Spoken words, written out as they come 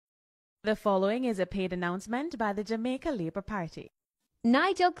The following is a paid announcement by the Jamaica Labour Party.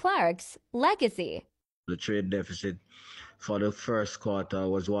 Nigel Clark's legacy. The trade deficit for the first quarter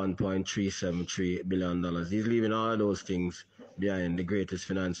was $1.373 billion. He's leaving all of those things behind, the greatest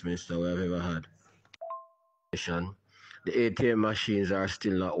finance minister we have ever had. The ATM machines are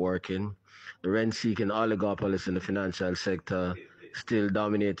still not working. The rent-seeking oligopolists in the financial sector still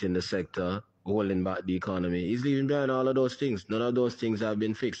dominating the sector, holding back the economy. He's leaving behind all of those things. None of those things have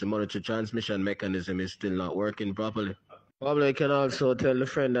been fixed. The monetary transmission mechanism is still not working properly. Probably I can also tell the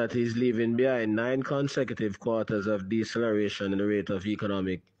friend that he's leaving behind 9 consecutive quarters of deceleration in the rate of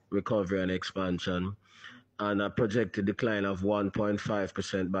economic recovery and expansion, and a projected decline of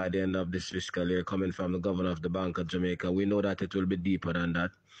 1.5% by the end of this fiscal year coming from the governor of the Bank of Jamaica. We know that it will be deeper than that.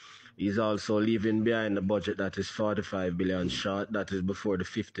 He's also leaving behind a budget that is 45 billion short. That is before the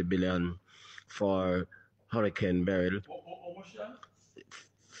 50 billion for Hurricane Beryl.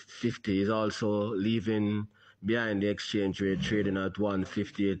 50 is also leaving behind the exchange rate trading at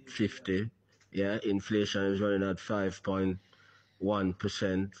 158.50. Yeah, inflation is running at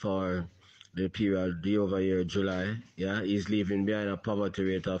 5.1% for the period, the over year July. Yeah, he's leaving behind a poverty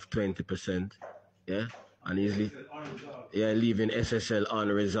rate of 20%. Yeah, and he's leaving SSL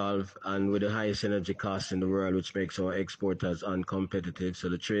unresolved and with the highest energy costs in the world, which makes our exporters uncompetitive. So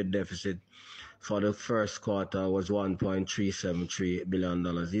the trade deficit for the first quarter was $1.373 billion.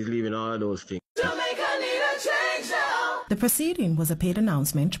 He's leaving all of those things. The proceeding was a paid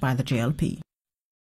announcement by the JLP.